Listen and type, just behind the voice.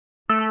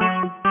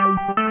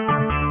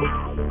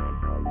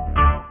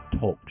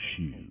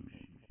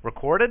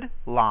Recorded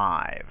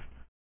live.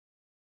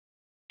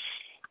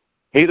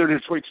 Hey there,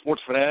 Detroit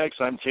sports fanatics.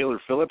 I'm Taylor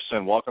Phillips,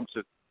 and welcome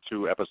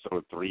to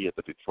episode 3 of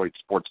the Detroit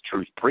Sports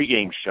Truth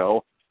pregame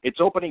show. It's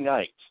opening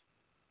night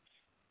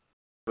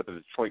with the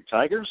Detroit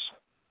Tigers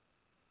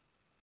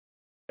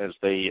as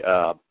they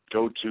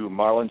go to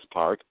Marlins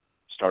Park,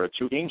 start a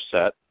 2-game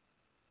set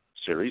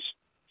series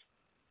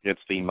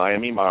against the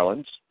Miami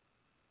Marlins.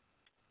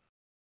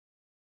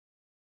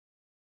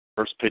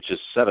 First pitch is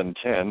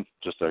 7:10.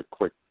 Just a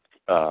quick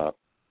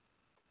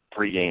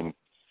pregame,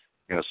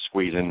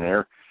 squeeze in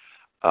there.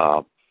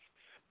 I'll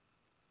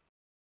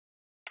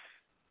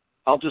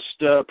just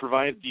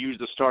provide you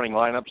the starting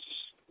lineups.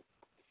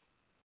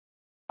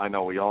 I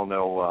know we all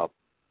know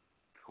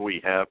who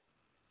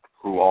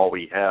all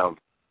we have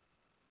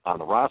on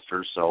the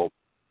roster, so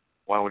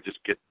why don't we just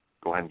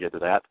go ahead and get to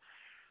that.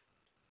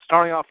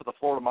 Starting off with the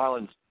Florida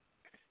Marlins,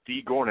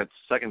 D. Gordon at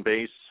second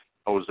base,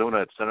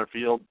 Ozuna at center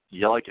field,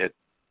 Yelich at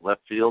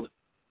left field,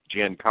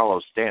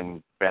 Giancarlo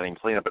Stanton batting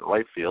cleanup at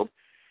right field,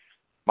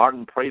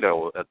 Martin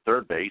Prado at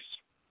third base,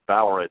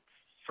 Bauer at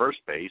first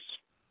base,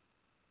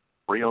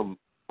 Real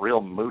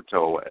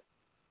Muto at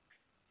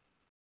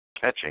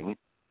catching,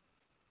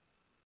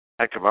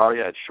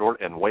 Echevarria at short,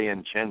 and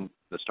Wei-Yin Chen,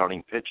 the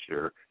starting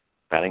pitcher,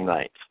 batting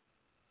ninth.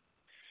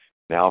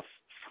 Now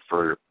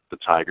for the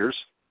Tigers,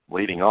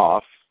 leading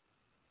off,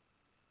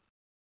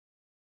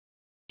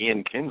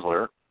 Ian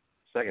Kinsler,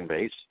 second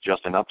base,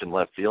 Justin Upton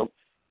left field,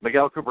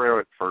 Miguel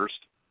Cabrera at first,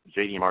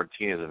 J.D.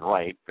 Martinez in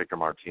right. Victor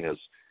Martinez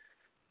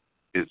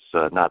is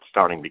not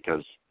starting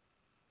because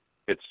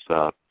it's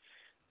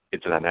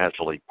in a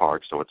National League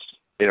park, so it's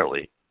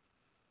interleague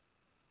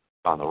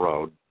on the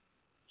road,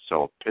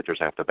 so pitchers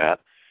have to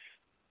bat.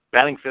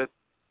 Batting fifth,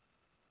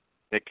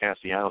 Nick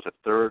Castellanos at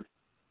third,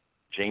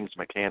 James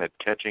McCann at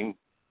catching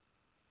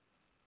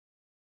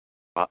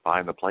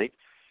behind the plate,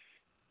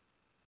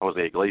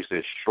 Jose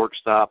Iglesias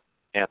shortstop,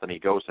 Anthony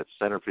Gose at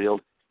center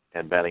field,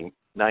 and batting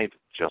ninth,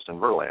 Justin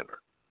Verlander.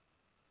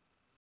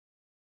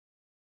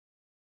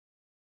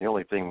 The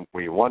only thing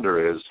we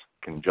wonder is,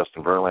 can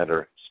Justin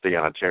Verlander stay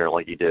on a tear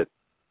like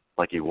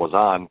he was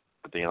on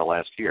at the end of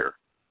last year?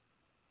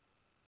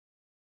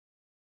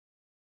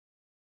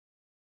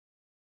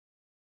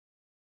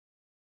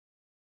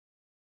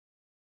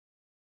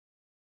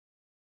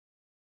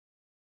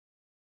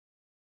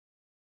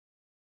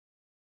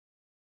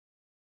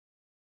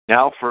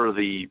 Now for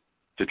the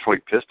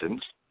Detroit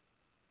Pistons,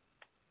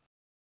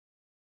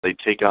 they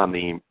tip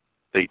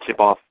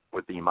off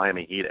with the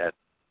Miami Heat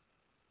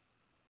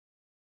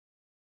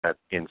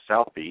in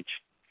South Beach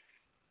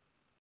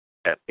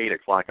at 8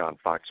 o'clock on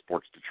Fox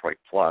Sports Detroit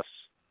Plus.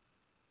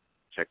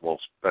 Check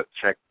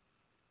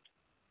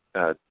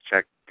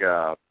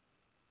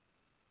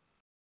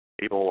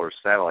cable or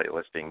satellite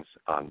listings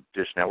on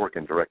Dish Network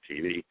and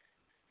DirecTV.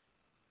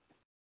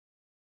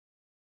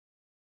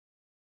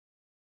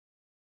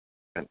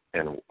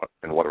 And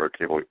whatever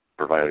cable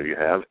provider you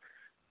have.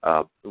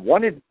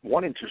 One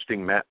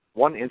interesting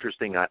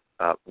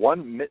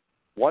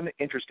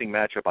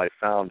matchup I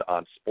found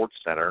on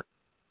SportsCenter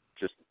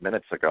just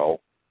minutes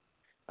ago,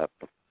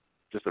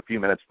 just a few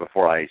minutes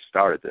before I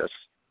started this,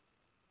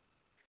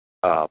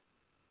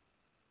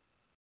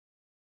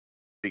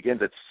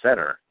 begins at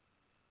center.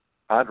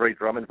 Andre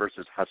Drummond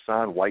versus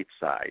Hassan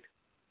Whiteside.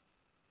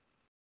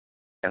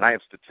 And I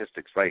have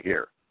statistics right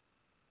here.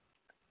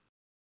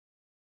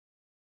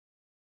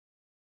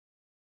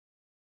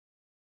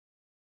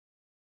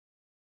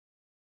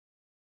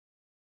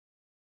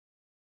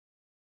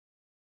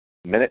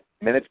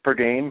 Minutes per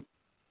game,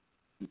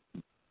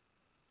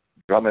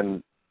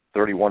 Drummond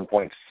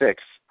 31.6,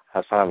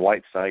 Hassan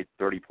Whiteside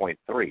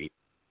 30.3.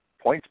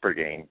 Points per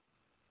game,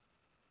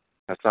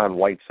 Hassan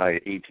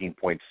Whiteside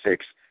 18.6,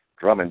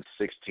 Drummond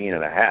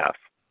 16.5.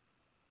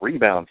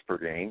 Rebounds per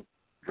game,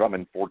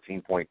 Drummond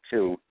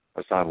 14.2,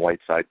 Hassan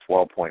Whiteside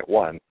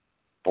 12.1.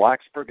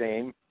 Blocks per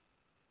game,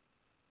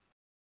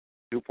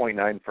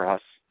 2.9 for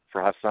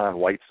Hassan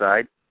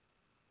Whiteside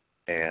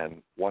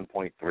and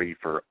 1.3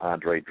 for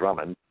Andre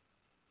Drummond.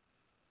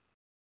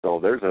 So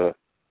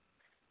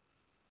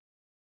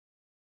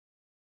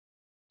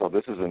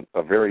this is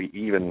a very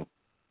even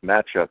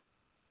matchup,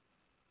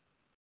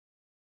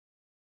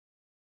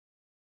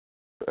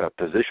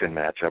 position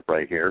matchup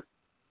right here.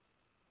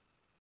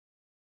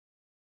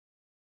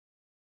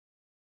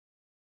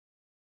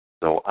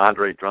 So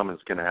Andre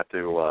Drummond's going to have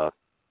to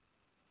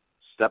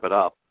step it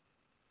up,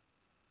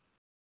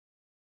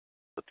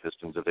 the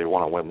Pistons, if they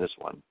want to win this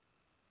one.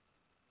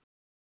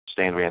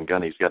 Stan Van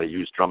Gundy's got to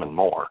use Drummond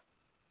more,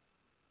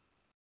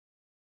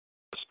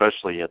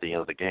 especially at the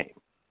end of the game.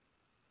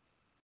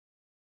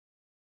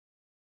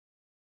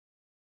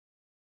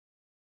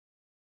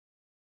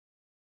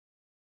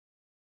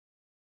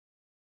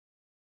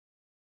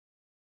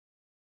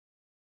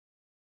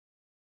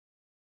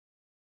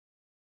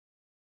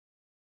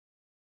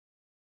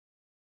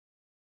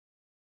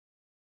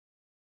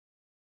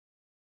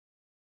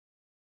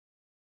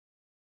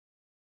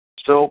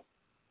 So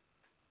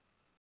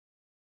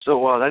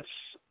that's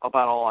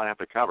about all I have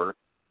to cover.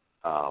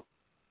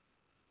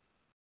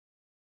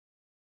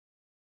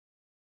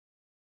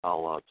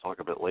 I'll talk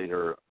a bit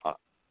later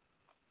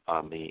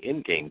on the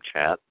in-game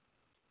chat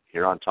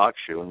here on Talk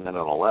Show, and then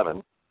at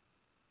 11,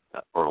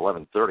 or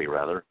 11:30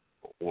 rather,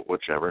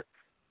 whichever,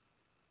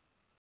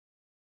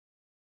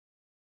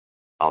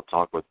 I'll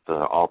talk with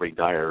Aubrey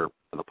Dyer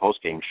in the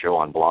post-game show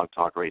on Blog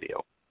Talk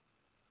Radio.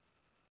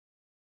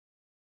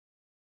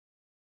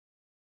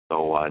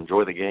 So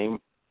enjoy the game.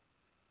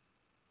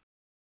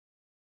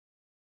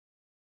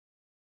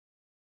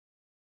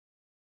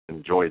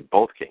 Enjoyed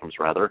both games,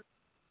 rather.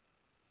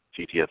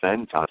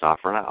 GTFN, ta-ta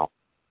for now.